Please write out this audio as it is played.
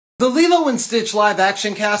The Lilo and Stitch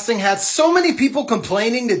live-action casting had so many people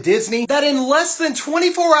complaining to Disney that in less than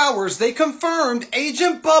 24 hours they confirmed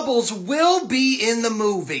Agent Bubbles will be in the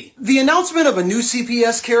movie. The announcement of a new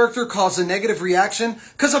CPS character caused a negative reaction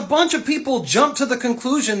because a bunch of people jumped to the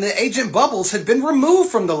conclusion that Agent Bubbles had been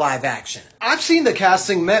removed from the live-action. I've seen the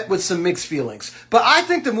casting met with some mixed feelings, but I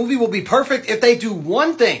think the movie will be perfect if they do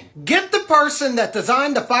one thing. Get the person that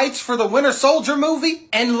designed the fights for the Winter Soldier movie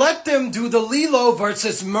and let them do the Lilo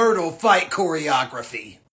versus Myrtle fight choreography.